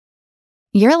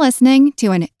You're listening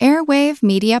to an Airwave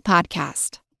Media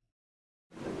Podcast.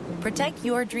 Protect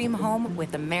your dream home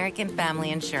with American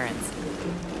Family Insurance.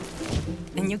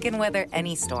 And you can weather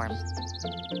any storm.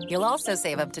 You'll also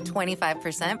save up to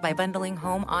 25% by bundling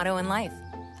home, auto, and life.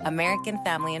 American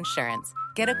Family Insurance.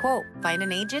 Get a quote. Find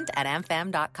an agent at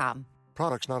amfam.com.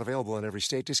 Products not available in every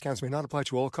state. Discounts may not apply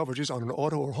to all coverages on an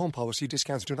auto or home policy.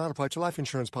 Discounts do not apply to life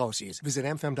insurance policies. Visit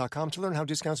amfam.com to learn how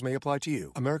discounts may apply to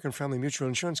you. American Family Mutual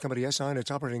Insurance Company, SI, and its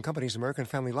operating companies, American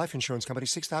Family Life Insurance Company,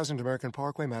 6000 American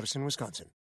Parkway, Madison, Wisconsin.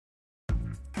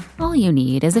 All you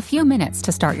need is a few minutes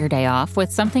to start your day off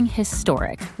with something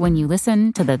historic when you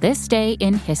listen to the This Day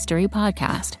in History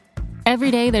podcast.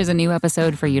 Every day there's a new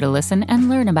episode for you to listen and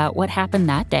learn about what happened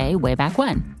that day way back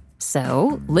when.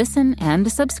 So listen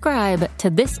and subscribe to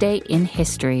This Day in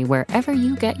History wherever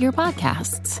you get your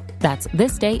podcasts. That's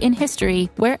This Day in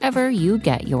History wherever you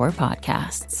get your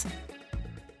podcasts.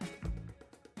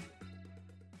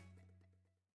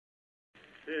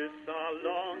 It's a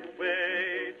long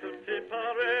way to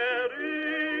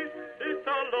Tipperary. It's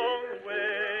a long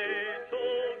way to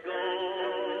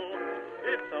go.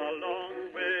 It's a long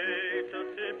way to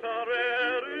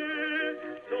Tipperary,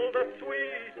 to the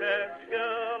sweetest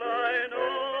girl I know.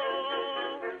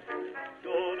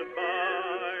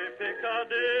 Goodbye,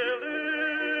 Piccadilly.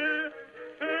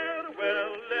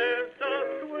 Farewell, Leicester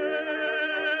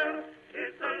Square.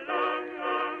 It's a long,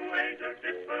 long way to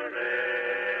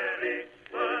Tipperary,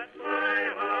 but my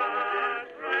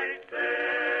heart's right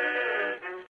there.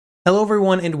 Hello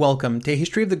everyone and welcome to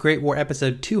History of the Great War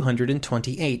episode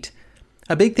 228.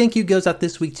 A big thank you goes out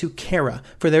this week to Kara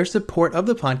for their support of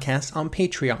the podcast on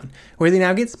Patreon, where they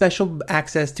now get special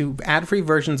access to ad-free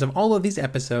versions of all of these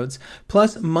episodes,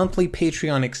 plus monthly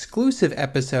Patreon exclusive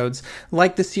episodes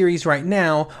like the series right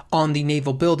now on the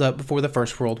naval buildup before the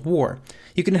First World War.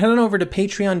 You can head on over to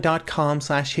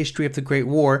patreon.com/History of the Great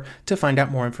War to find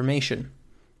out more information.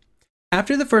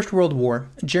 After the First World War,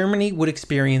 Germany would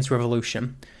experience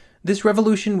revolution. This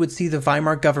revolution would see the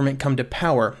Weimar government come to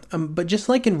power, but just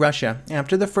like in Russia,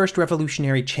 after the first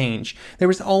revolutionary change, there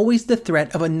was always the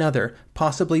threat of another,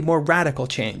 possibly more radical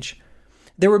change.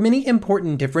 There were many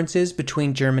important differences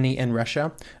between Germany and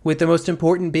Russia, with the most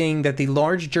important being that the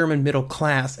large German middle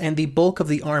class and the bulk of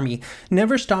the army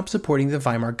never stopped supporting the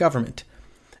Weimar government.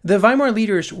 The Weimar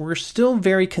leaders were still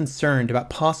very concerned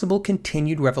about possible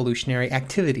continued revolutionary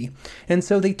activity, and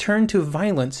so they turned to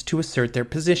violence to assert their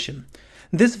position.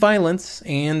 This violence,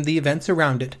 and the events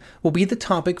around it, will be the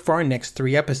topic for our next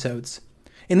 3 episodes.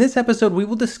 In this episode, we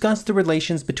will discuss the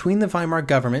relations between the Weimar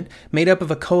government, made up of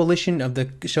a coalition of the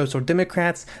Social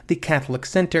Democrats, the Catholic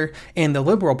Center, and the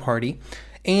Liberal Party,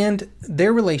 and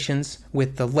their relations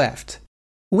with the left.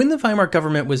 When the Weimar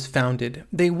government was founded,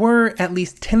 they were at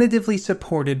least tentatively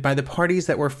supported by the parties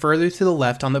that were further to the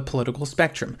left on the political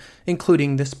spectrum,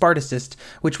 including the Spartacists,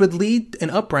 which would lead an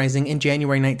uprising in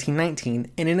January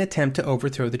 1919 in an attempt to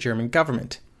overthrow the German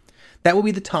government. That will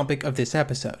be the topic of this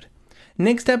episode.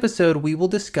 Next episode, we will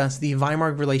discuss the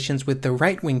Weimar relations with the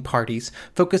right-wing parties,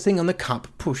 focusing on the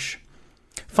Kapp-Pusch.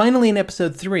 Finally, in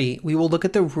episode 3, we will look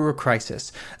at the Ruhr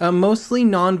Crisis, a mostly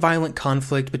non-violent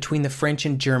conflict between the French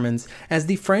and Germans, as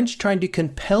the French tried to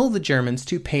compel the Germans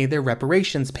to pay their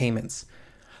reparations payments.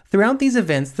 Throughout these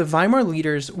events, the Weimar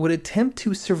leaders would attempt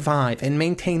to survive and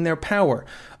maintain their power,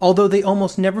 although they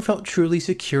almost never felt truly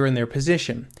secure in their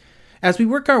position. As we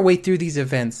work our way through these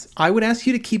events, I would ask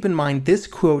you to keep in mind this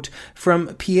quote from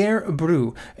Pierre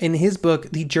Bru in his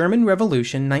book, The German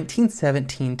Revolution,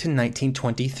 1917 to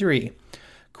 1923.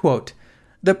 Quote,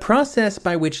 "The process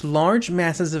by which large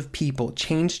masses of people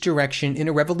change direction in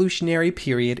a revolutionary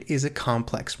period is a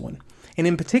complex one, and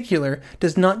in particular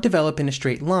does not develop in a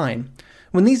straight line.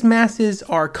 When these masses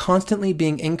are constantly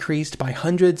being increased by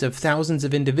hundreds of thousands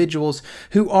of individuals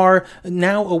who are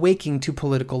now awaking to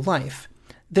political life,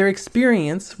 their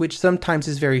experience, which sometimes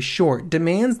is very short,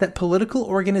 demands that political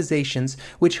organizations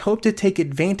which hope to take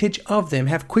advantage of them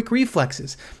have quick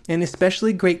reflexes and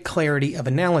especially great clarity of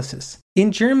analysis.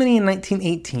 In Germany in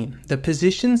 1918, the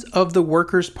positions of the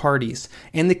workers' parties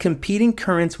and the competing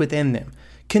currents within them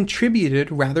contributed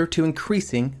rather to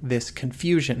increasing this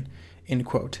confusion." End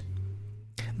quote.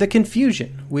 The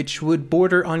confusion, which would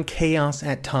border on chaos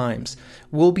at times,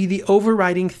 will be the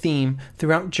overriding theme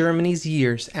throughout Germany's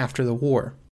years after the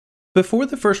war. Before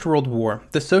the First World War,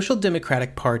 the Social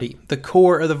Democratic Party, the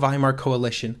core of the Weimar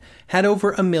coalition, had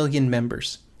over 1 million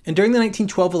members, and during the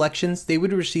 1912 elections, they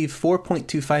would receive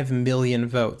 4.25 million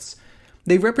votes.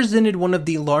 They represented one of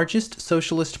the largest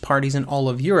socialist parties in all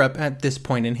of Europe at this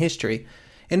point in history,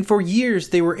 and for years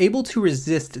they were able to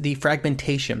resist the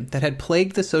fragmentation that had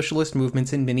plagued the socialist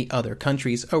movements in many other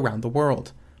countries around the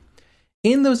world.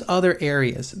 In those other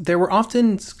areas, there were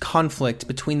often conflict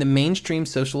between the mainstream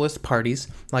socialist parties,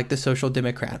 like the Social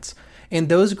Democrats, and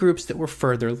those groups that were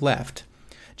further left.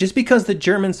 Just because the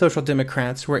German Social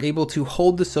Democrats were able to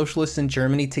hold the socialists in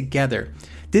Germany together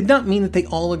did not mean that they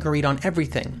all agreed on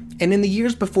everything, and in the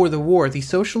years before the war, the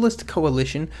socialist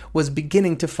coalition was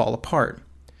beginning to fall apart.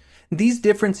 These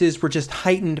differences were just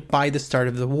heightened by the start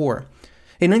of the war.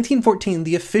 In 1914,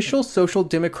 the official Social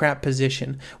Democrat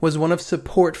position was one of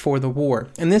support for the war,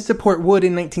 and this support would,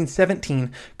 in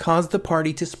 1917, cause the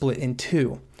party to split in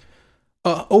two.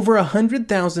 Over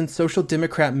 100,000 Social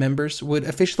Democrat members would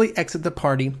officially exit the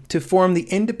party to form the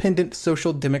Independent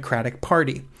Social Democratic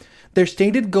Party. Their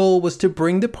stated goal was to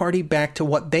bring the party back to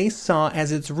what they saw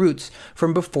as its roots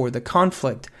from before the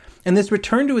conflict, and this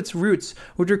return to its roots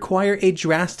would require a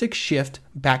drastic shift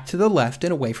back to the left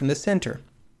and away from the center.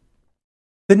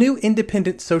 The new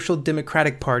Independent Social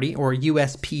Democratic Party, or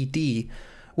USPD,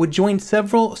 would join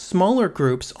several smaller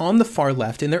groups on the far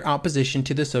left in their opposition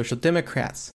to the Social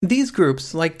Democrats. These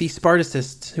groups, like the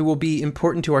Spartacists, who will be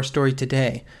important to our story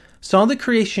today, saw the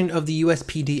creation of the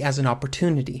USPD as an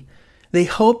opportunity. They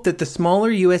hoped that the smaller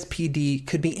USPD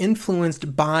could be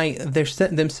influenced by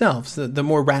themselves, the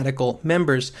more radical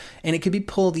members, and it could be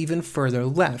pulled even further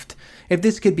left. If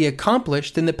this could be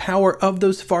accomplished, then the power of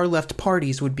those far left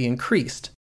parties would be increased.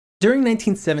 During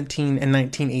 1917 and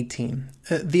 1918,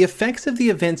 the effects of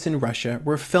the events in Russia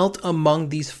were felt among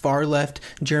these far-left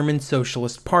German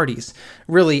socialist parties.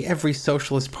 Really, every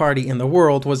socialist party in the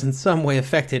world was in some way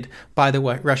affected by the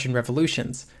Russian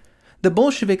revolutions. The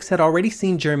Bolsheviks had already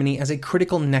seen Germany as a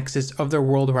critical nexus of their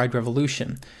worldwide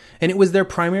revolution, and it was their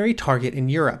primary target in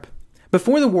Europe.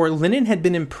 Before the war, Lenin had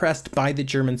been impressed by the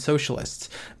German socialists,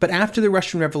 but after the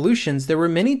Russian revolutions, there were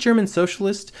many German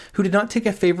socialists who did not take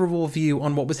a favorable view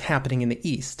on what was happening in the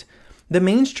East. The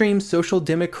mainstream social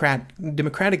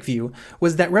democratic view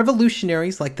was that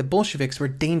revolutionaries like the Bolsheviks were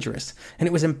dangerous, and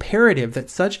it was imperative that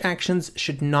such actions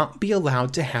should not be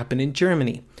allowed to happen in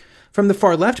Germany. From the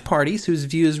far-left parties, whose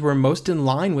views were most in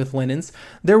line with Lenin's,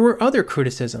 there were other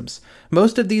criticisms.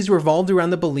 Most of these revolved around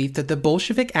the belief that the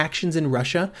Bolshevik actions in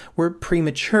Russia were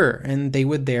premature, and they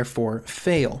would therefore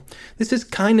fail. This is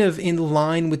kind of in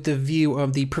line with the view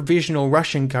of the Provisional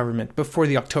Russian government before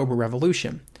the October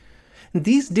Revolution.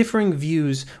 These differing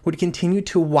views would continue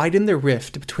to widen the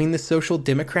rift between the Social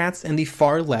Democrats and the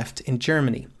far left in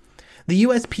Germany. The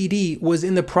USPD was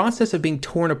in the process of being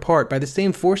torn apart by the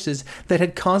same forces that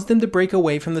had caused them to break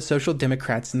away from the Social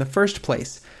Democrats in the first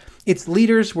place. Its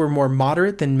leaders were more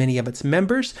moderate than many of its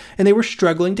members, and they were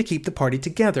struggling to keep the party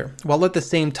together, while at the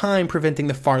same time preventing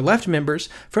the far-left members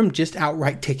from just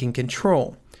outright taking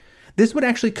control. This would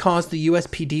actually cause the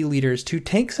USPD leaders to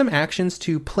take some actions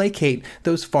to placate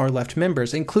those far-left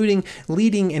members, including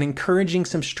leading and encouraging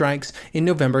some strikes in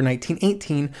November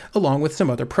 1918, along with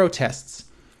some other protests.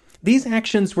 These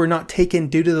actions were not taken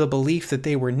due to the belief that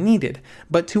they were needed,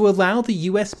 but to allow the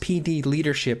USPD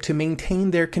leadership to maintain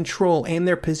their control and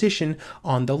their position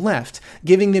on the left,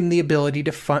 giving them the ability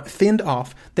to fend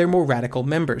off their more radical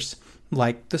members,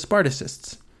 like the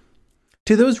Spartacists.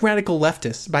 To those radical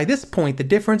leftists, by this point, the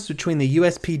difference between the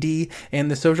USPD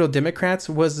and the Social Democrats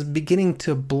was beginning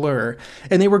to blur,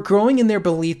 and they were growing in their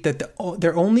belief that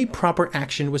their only proper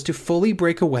action was to fully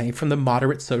break away from the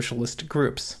moderate socialist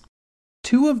groups.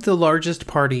 Two of the largest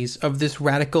parties of this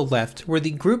radical left were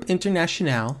the Group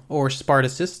Internationale, or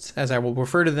Spartacists, as I will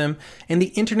refer to them, and the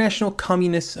International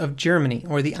Communists of Germany,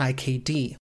 or the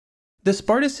IKD. The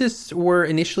Spartacists were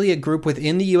initially a group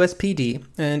within the USPD,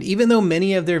 and even though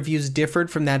many of their views differed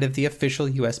from that of the official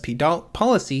USP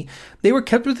policy, they were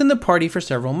kept within the party for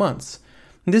several months.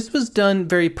 This was done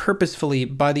very purposefully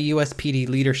by the USPD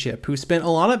leadership, who spent a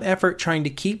lot of effort trying to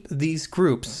keep these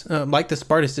groups, like the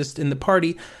Spartacists in the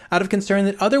party, out of concern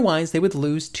that otherwise they would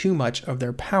lose too much of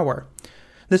their power.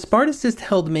 The Spartacists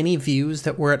held many views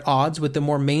that were at odds with the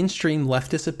more mainstream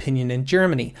leftist opinion in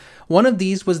Germany. One of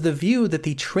these was the view that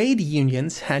the trade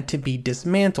unions had to be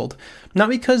dismantled, not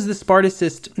because the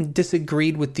Spartacists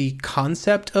disagreed with the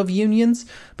concept of unions,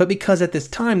 but because at this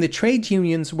time the trade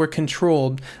unions were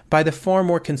controlled by the far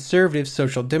more conservative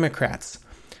Social Democrats.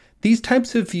 These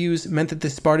types of views meant that the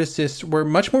Spartacists were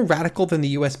much more radical than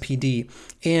the USPD,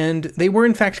 and they were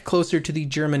in fact closer to the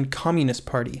German Communist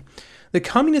Party. The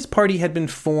Communist Party had been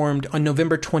formed on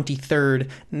November 23,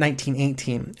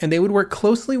 1918, and they would work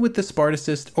closely with the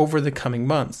Spartacists over the coming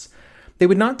months. They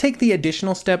would not take the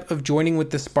additional step of joining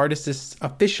with the Spartacists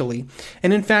officially,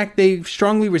 and in fact, they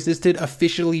strongly resisted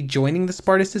officially joining the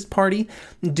Spartacist Party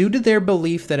due to their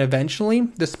belief that eventually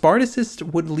the Spartacists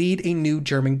would lead a new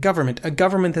German government, a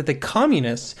government that the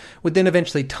Communists would then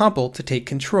eventually topple to take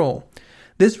control.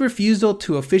 This refusal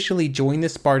to officially join the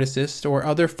Spartacists or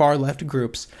other far-left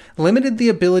groups limited the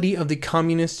ability of the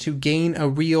communists to gain a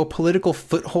real political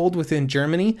foothold within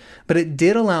Germany, but it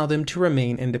did allow them to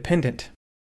remain independent.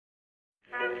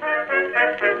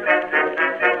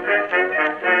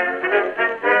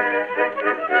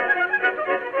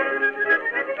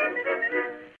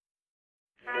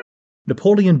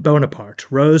 Napoleon Bonaparte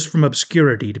rose from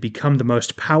obscurity to become the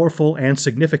most powerful and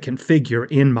significant figure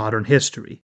in modern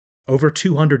history. Over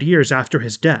 200 years after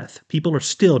his death, people are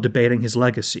still debating his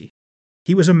legacy.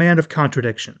 He was a man of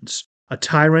contradictions, a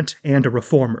tyrant and a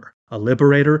reformer, a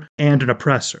liberator and an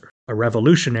oppressor, a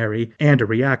revolutionary and a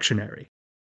reactionary.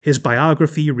 His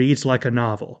biography reads like a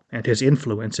novel, and his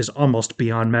influence is almost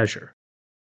beyond measure.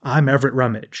 I'm Everett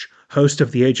Rummage, host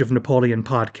of the Age of Napoleon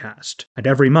podcast, and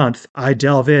every month I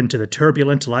delve into the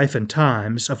turbulent life and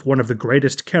times of one of the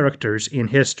greatest characters in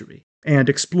history, and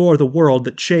explore the world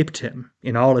that shaped him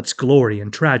in all its glory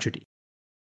and tragedy.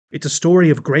 It's a story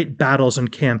of great battles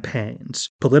and campaigns,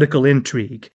 political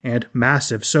intrigue, and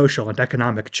massive social and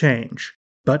economic change.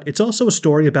 But it's also a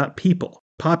story about people,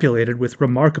 populated with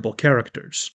remarkable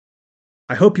characters.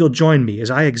 I hope you'll join me as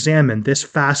I examine this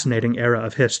fascinating era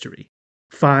of history.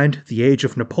 Find The Age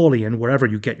of Napoleon wherever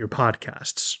you get your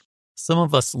podcasts. Some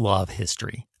of us love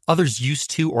history. Others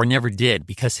used to or never did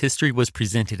because history was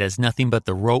presented as nothing but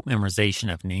the rote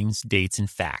memorization of names, dates, and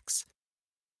facts.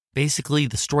 Basically,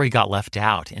 the story got left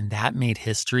out, and that made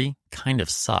history kind of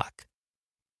suck.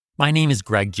 My name is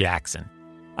Greg Jackson.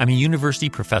 I'm a university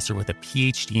professor with a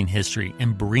PhD in history,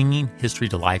 and bringing history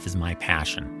to life is my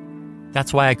passion.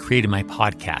 That's why I created my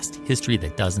podcast, History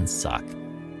That Doesn't Suck.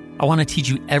 I want to teach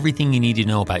you everything you need to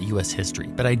know about U.S. history,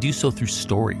 but I do so through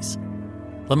stories.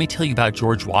 Let me tell you about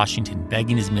George Washington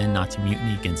begging his men not to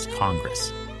mutiny against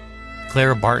Congress,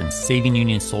 Clara Barton saving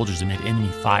Union soldiers amid enemy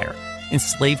fire,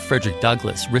 enslaved Frederick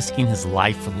Douglass risking his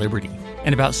life for liberty,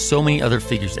 and about so many other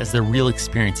figures as their real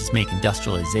experiences make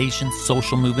industrialization,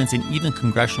 social movements, and even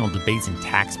congressional debates and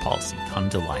tax policy come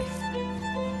to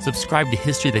life. Subscribe to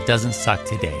History That Doesn't Suck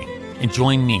today, and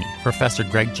join me, Professor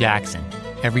Greg Jackson,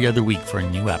 every other week for a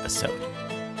new episode,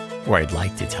 where I'd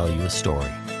like to tell you a story.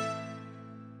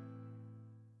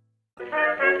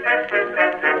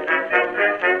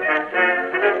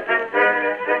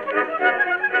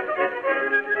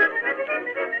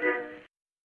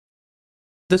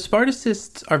 The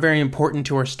Spartacists are very important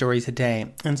to our story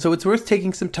today, and so it's worth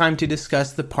taking some time to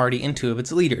discuss the party and two of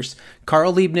its leaders,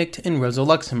 Karl Liebknecht and Rosa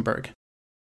Luxemburg.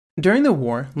 During the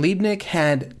war, Liebknecht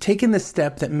had taken the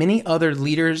step that many other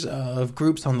leaders of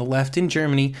groups on the left in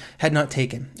Germany had not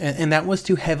taken, and that was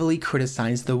to heavily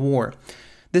criticize the war.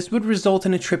 This would result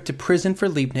in a trip to prison for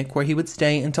Liebknecht, where he would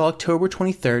stay until October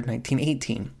 23,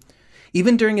 1918.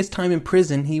 Even during his time in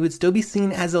prison, he would still be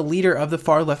seen as a leader of the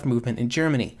far-left movement in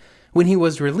Germany. When he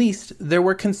was released, there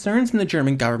were concerns in the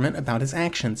German government about his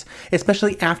actions,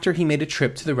 especially after he made a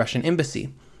trip to the Russian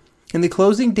embassy. In the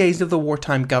closing days of the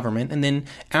wartime government, and then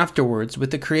afterwards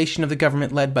with the creation of the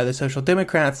government led by the Social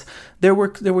Democrats, there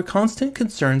were constant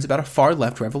concerns about a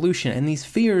far-left revolution, and these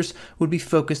fears would be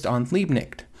focused on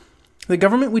Liebknecht. The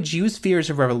government would use fears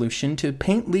of revolution to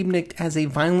paint Liebknecht as a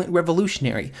violent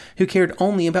revolutionary who cared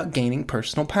only about gaining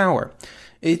personal power.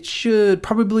 It should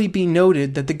probably be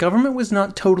noted that the government was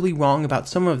not totally wrong about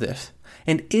some of this.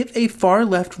 And if a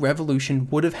far-left revolution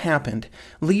would have happened,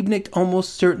 Liebknecht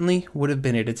almost certainly would have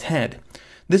been at its head.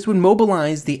 This would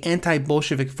mobilize the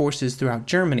anti-Bolshevik forces throughout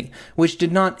Germany, which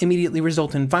did not immediately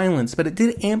result in violence, but it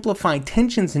did amplify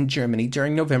tensions in Germany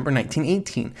during November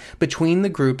 1918 between the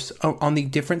groups on the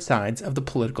different sides of the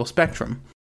political spectrum.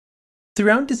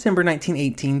 Throughout December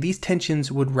 1918, these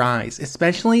tensions would rise,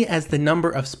 especially as the number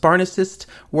of Spartacist,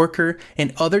 worker,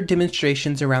 and other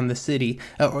demonstrations around the city,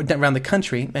 around the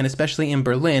country, and especially in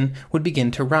Berlin, would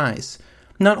begin to rise.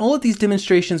 Not all of these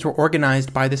demonstrations were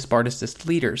organized by the Spartacist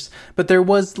leaders, but there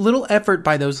was little effort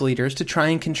by those leaders to try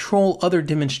and control other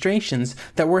demonstrations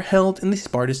that were held in the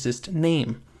Spartacist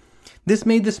name. This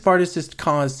made the Spartacist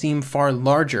cause seem far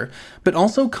larger, but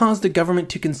also caused the government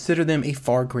to consider them a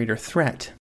far greater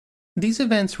threat. These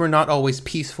events were not always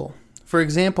peaceful. For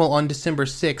example, on December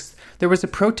 6th, there was a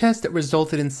protest that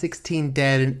resulted in 16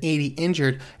 dead and 80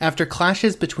 injured after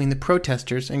clashes between the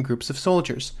protesters and groups of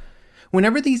soldiers.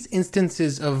 Whenever these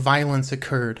instances of violence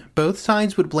occurred, both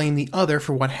sides would blame the other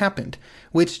for what happened,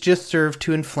 which just served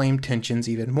to inflame tensions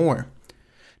even more.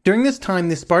 During this time,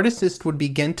 the Spartacists would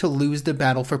begin to lose the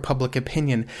battle for public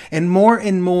opinion, and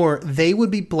more they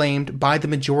would be blamed by the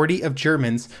majority of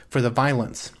Germans for the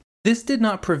violence. This did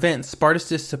not prevent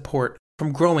Spartacist support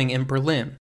from growing in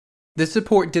Berlin. This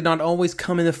support did not always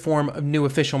come in the form of new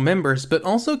official members, but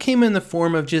also came in the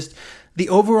form of just the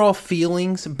overall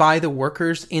feelings by the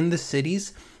workers in the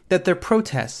cities that their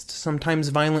protests, sometimes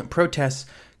violent protests,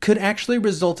 could actually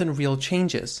result in real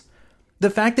changes. The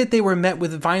fact that they were met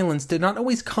with violence did not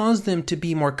always cause them to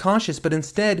be more cautious, but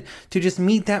instead to just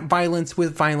meet that violence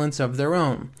with violence of their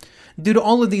own. Due to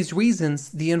all of these reasons,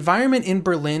 the environment in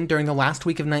Berlin during the last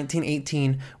week of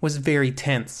 1918 was very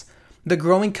tense. The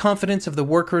growing confidence of the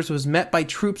workers was met by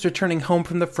troops returning home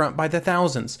from the front by the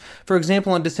thousands. For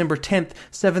example, on December 10th,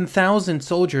 7,000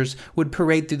 soldiers would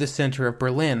parade through the center of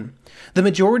Berlin. The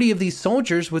majority of these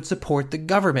soldiers would support the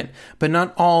government, but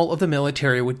not all of the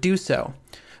military would do so.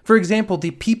 For example,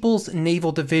 the People's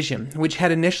Naval Division, which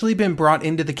had initially been brought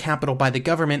into the capital by the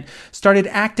government, started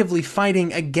actively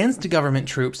fighting against government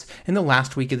troops in the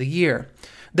last week of the year.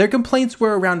 Their complaints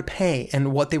were around pay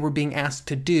and what they were being asked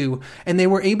to do, and they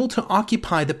were able to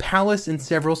occupy the palace and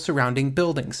several surrounding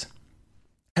buildings.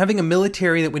 Having a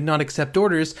military that would not accept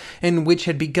orders and which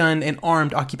had begun an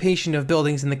armed occupation of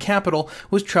buildings in the capital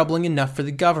was troubling enough for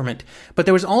the government. But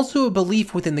there was also a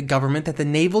belief within the government that the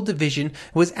naval division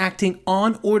was acting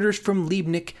on orders from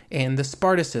Liebknecht and the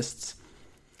Spartacists.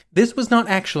 This was not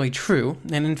actually true,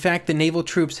 and in fact the naval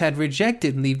troops had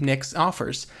rejected Liebknecht's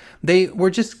offers. They were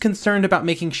just concerned about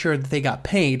making sure that they got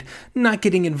paid, not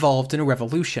getting involved in a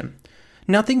revolution.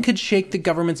 Nothing could shake the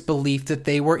government's belief that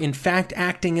they were in fact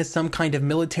acting as some kind of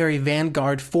military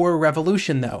vanguard for a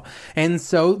revolution, though, and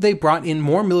so they brought in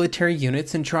more military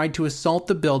units and tried to assault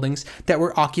the buildings that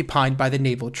were occupied by the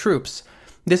naval troops.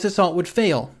 This assault would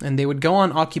fail, and they would go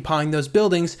on occupying those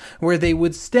buildings where they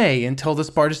would stay until the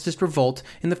Spartacist revolt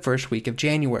in the first week of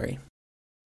January.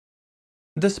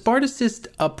 The Spartacist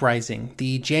uprising,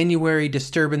 the January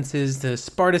disturbances, the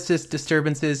Spartacist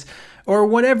disturbances, or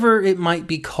whatever it might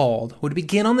be called, would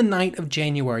begin on the night of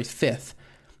January 5th.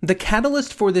 The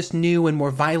catalyst for this new and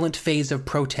more violent phase of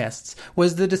protests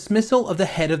was the dismissal of the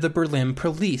head of the Berlin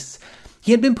police.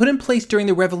 He had been put in place during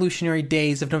the revolutionary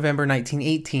days of November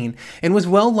 1918 and was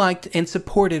well liked and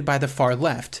supported by the far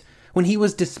left. When he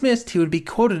was dismissed, he would be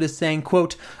quoted as saying,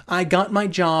 quote, "I got my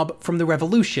job from the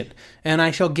revolution, and I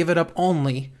shall give it up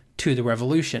only to the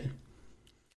revolution."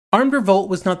 Armed revolt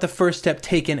was not the first step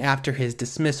taken after his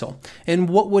dismissal, and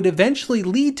what would eventually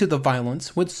lead to the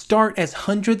violence would start as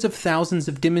hundreds of thousands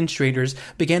of demonstrators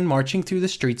began marching through the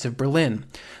streets of Berlin.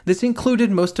 This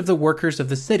included most of the workers of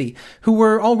the city, who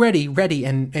were already ready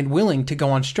and willing to go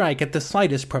on strike at the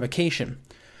slightest provocation.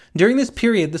 During this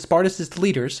period, the Spartacist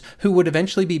leaders, who would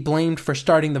eventually be blamed for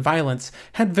starting the violence,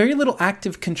 had very little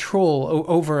active control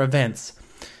over events.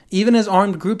 Even as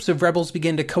armed groups of rebels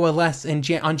began to coalesce on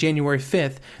January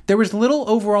 5th, there was little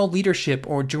overall leadership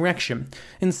or direction.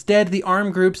 Instead, the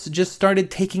armed groups just started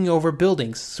taking over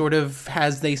buildings, sort of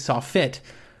as they saw fit.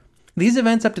 These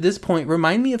events up to this point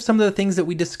remind me of some of the things that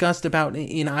we discussed about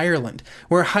in Ireland,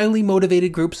 where highly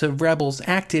motivated groups of rebels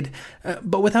acted,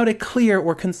 but without a clear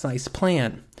or concise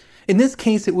plan. In this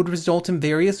case, it would result in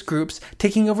various groups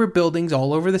taking over buildings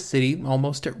all over the city,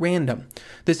 almost at random.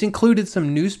 This included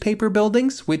some newspaper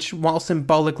buildings, which, while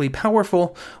symbolically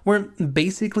powerful, were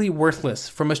basically worthless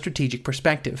from a strategic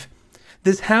perspective.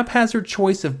 This haphazard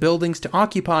choice of buildings to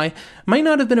occupy might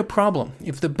not have been a problem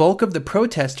if the bulk of the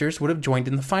protesters would have joined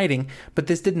in the fighting, but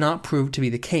this did not prove to be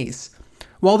the case.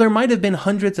 While there might have been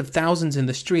hundreds of thousands in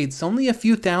the streets, only a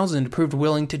few thousand proved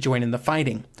willing to join in the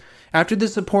fighting. After the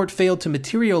support failed to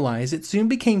materialize, it soon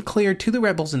became clear to the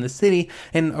rebels in the city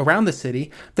and around the city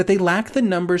that they lacked the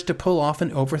numbers to pull off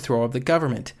an overthrow of the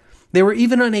government. They were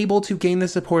even unable to gain the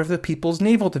support of the People's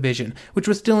Naval Division, which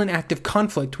was still in active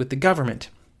conflict with the government.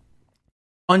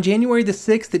 On January the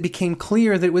 6th, it became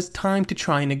clear that it was time to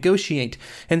try and negotiate,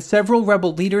 and several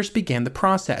rebel leaders began the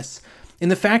process. In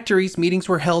the factories, meetings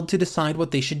were held to decide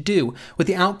what they should do, with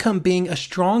the outcome being a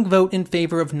strong vote in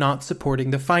favor of not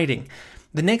supporting the fighting.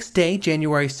 The next day,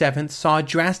 January 7th, saw a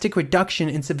drastic reduction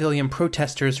in civilian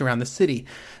protesters around the city,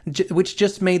 which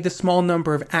just made the small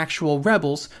number of actual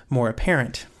rebels more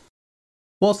apparent.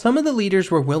 While some of the leaders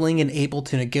were willing and able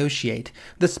to negotiate,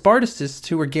 the Spartacists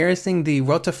who were garrisoning the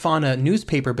Rote Fahne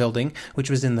newspaper building, which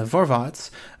was in the Vorwärts,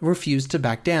 refused to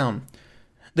back down.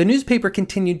 The newspaper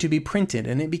continued to be printed,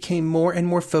 and it became more and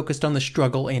more focused on the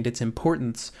struggle and its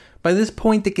importance. By this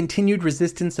point, the continued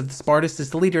resistance of the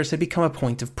Spartacist leaders had become a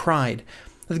point of pride.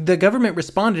 The government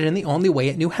responded in the only way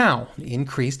it knew how: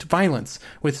 increased violence,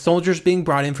 with soldiers being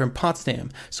brought in from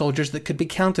Potsdam, soldiers that could be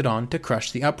counted on to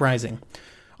crush the uprising.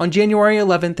 On January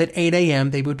 11th at 8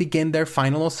 a.m., they would begin their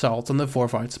final assault on the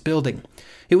Vorwärts building.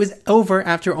 It was over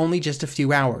after only just a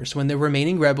few hours, when the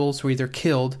remaining rebels were either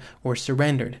killed or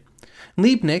surrendered.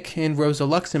 Liebknecht and Rosa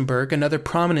Luxemburg, another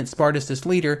prominent Spartacist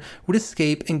leader, would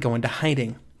escape and go into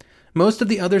hiding. Most of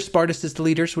the other Spartacist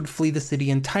leaders would flee the city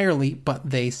entirely, but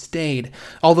they stayed,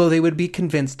 although they would be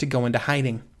convinced to go into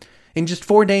hiding. In just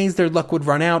 4 days, their luck would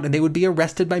run out and they would be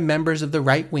arrested by members of the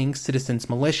right-wing citizens'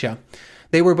 militia.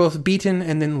 They were both beaten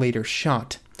and then later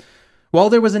shot. While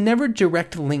there was never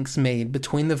direct links made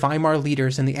between the Weimar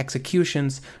leaders and the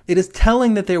executions, it is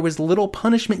telling that there was little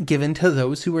punishment given to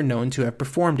those who were known to have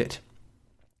performed it.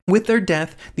 With their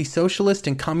death, the socialist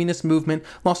and communist movement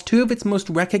lost two of its most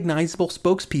recognizable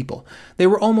spokespeople. They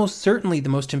were almost certainly the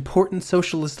most important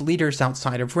socialist leaders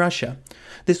outside of Russia.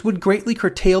 This would greatly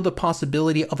curtail the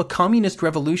possibility of a communist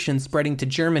revolution spreading to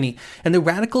Germany, and the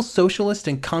radical socialist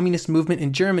and communist movement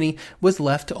in Germany was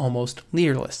left almost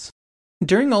leaderless.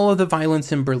 During all of the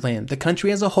violence in Berlin, the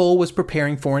country as a whole was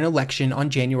preparing for an election on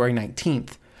January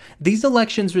 19th. These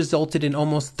elections resulted in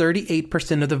almost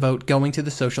 38% of the vote going to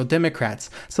the Social Democrats,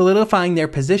 solidifying their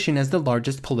position as the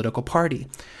largest political party.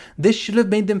 This should have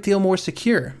made them feel more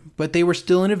secure, but they were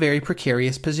still in a very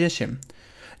precarious position.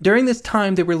 During this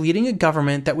time, they were leading a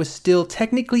government that was still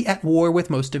technically at war with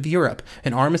most of Europe.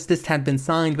 An armistice had been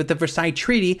signed, but the Versailles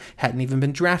Treaty hadn't even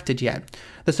been drafted yet.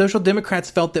 The Social Democrats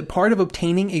felt that part of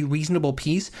obtaining a reasonable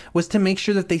peace was to make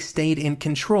sure that they stayed in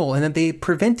control and that they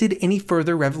prevented any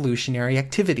further revolutionary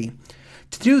activity.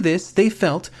 To do this, they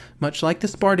felt, much like the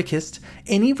Spartakists,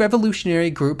 any revolutionary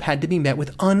group had to be met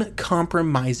with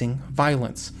uncompromising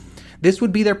violence. This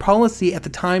would be their policy at the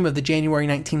time of the January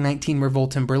 1919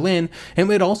 revolt in Berlin, and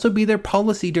would also be their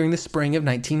policy during the spring of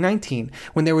 1919,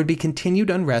 when there would be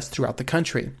continued unrest throughout the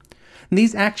country.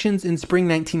 These actions in spring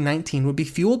 1919 would be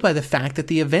fueled by the fact that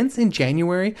the events in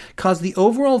January caused the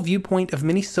overall viewpoint of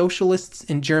many socialists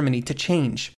in Germany to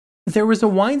change. There was a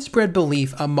widespread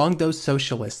belief among those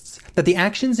socialists that the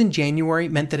actions in January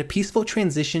meant that a peaceful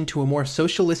transition to a more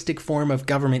socialistic form of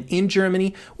government in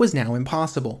Germany was now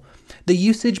impossible. The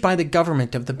usage by the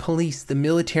government of the police, the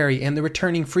military, and the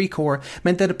returning Free Corps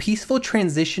meant that a peaceful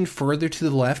transition further to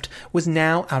the left was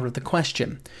now out of the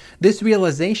question. This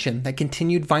realization that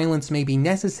continued violence may be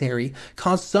necessary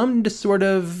caused some to sort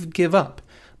of give up,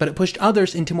 but it pushed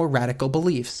others into more radical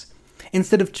beliefs.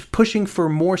 Instead of pushing for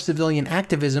more civilian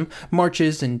activism,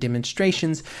 marches, and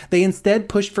demonstrations, they instead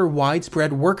pushed for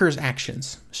widespread workers'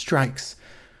 actions, strikes.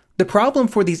 The problem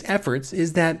for these efforts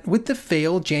is that with the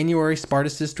failed January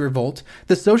Spartacist revolt,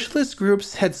 the socialist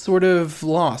groups had sort of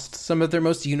lost some of their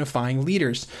most unifying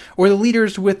leaders, or the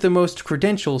leaders with the most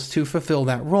credentials to fulfill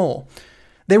that role.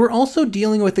 They were also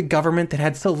dealing with a government that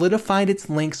had solidified its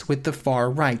links with the far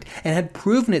right and had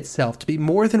proven itself to be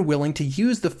more than willing to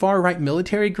use the far-right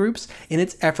military groups in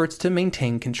its efforts to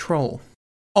maintain control.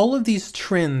 All of these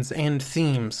trends and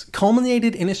themes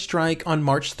culminated in a strike on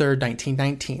March 3,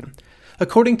 1919.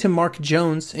 According to Mark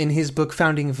Jones, in his book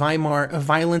Founding Weimar,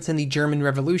 Violence in the German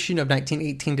Revolution of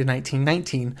 1918 to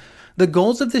 1919, the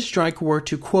goals of this strike were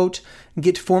to, quote,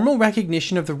 get formal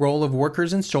recognition of the role of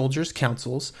workers' and soldiers'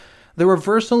 councils, the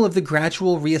reversal of the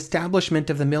gradual reestablishment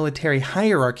of the military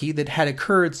hierarchy that had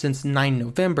occurred since 9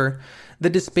 November, the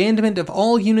disbandment of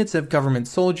all units of government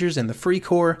soldiers and the Free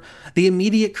Corps, the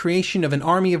immediate creation of an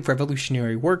army of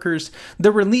revolutionary workers,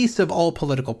 the release of all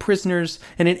political prisoners,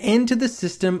 and an end to the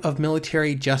system of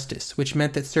military justice, which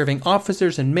meant that serving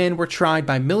officers and men were tried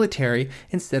by military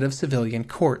instead of civilian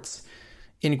courts.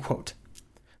 End quote.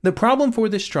 The problem for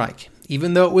this strike,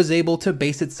 even though it was able to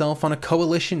base itself on a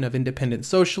coalition of independent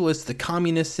socialists, the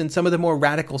communists, and some of the more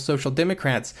radical social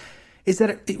democrats, is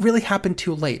that it really happened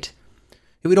too late.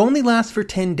 It would only last for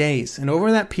 10 days, and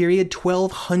over that period,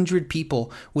 1,200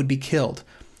 people would be killed.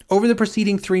 Over the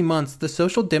preceding 3 months, the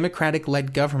Social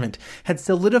Democratic-led government had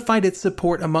solidified its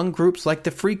support among groups like the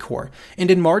Free Corps,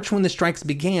 and in March, when the strikes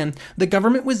began, the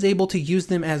government was able to use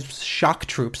them as shock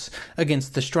troops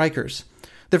against the strikers.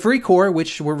 The Free Corps,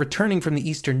 which were returning from the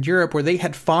Eastern Europe where they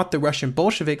had fought the Russian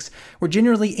Bolsheviks, were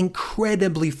generally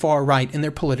incredibly far-right in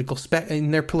their political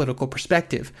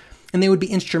perspective, and they would be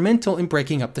instrumental in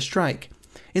breaking up the strike.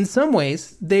 In some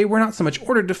ways, they were not so much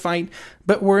ordered to fight,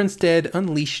 but were instead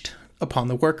unleashed upon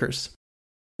the workers.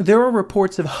 There are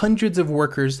reports of hundreds of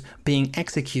workers being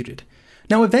executed.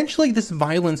 Now, eventually this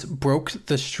violence broke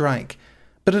the strike,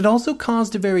 but it also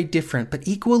caused a very different but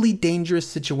equally dangerous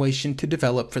situation to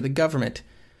develop for the government.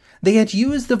 They had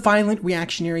used the violent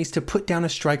reactionaries to put down a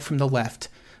strike from the left,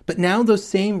 but now those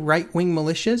same right-wing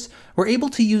militias were able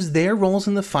to use their roles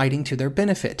in the fighting to their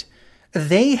benefit.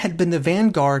 They had been the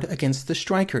vanguard against the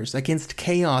strikers, against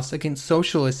chaos, against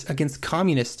socialists, against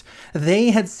communists.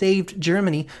 They had saved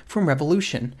Germany from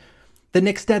revolution. The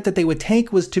next step that they would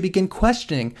take was to begin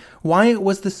questioning why it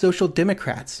was the Social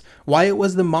Democrats, why it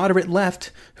was the moderate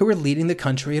left who were leading the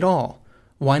country at all.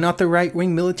 Why not the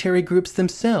right-wing military groups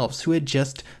themselves who had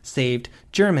just saved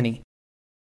Germany?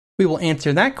 We will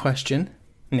answer that question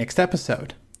next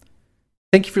episode.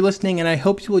 Thank you for listening, and I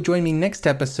hope you will join me next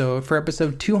episode for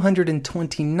episode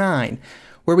 229,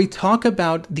 where we talk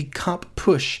about the Kapp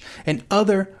Push and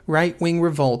other right-wing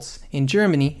revolts in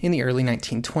Germany in the early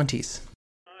 1920s.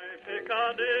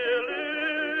 Piccadilly.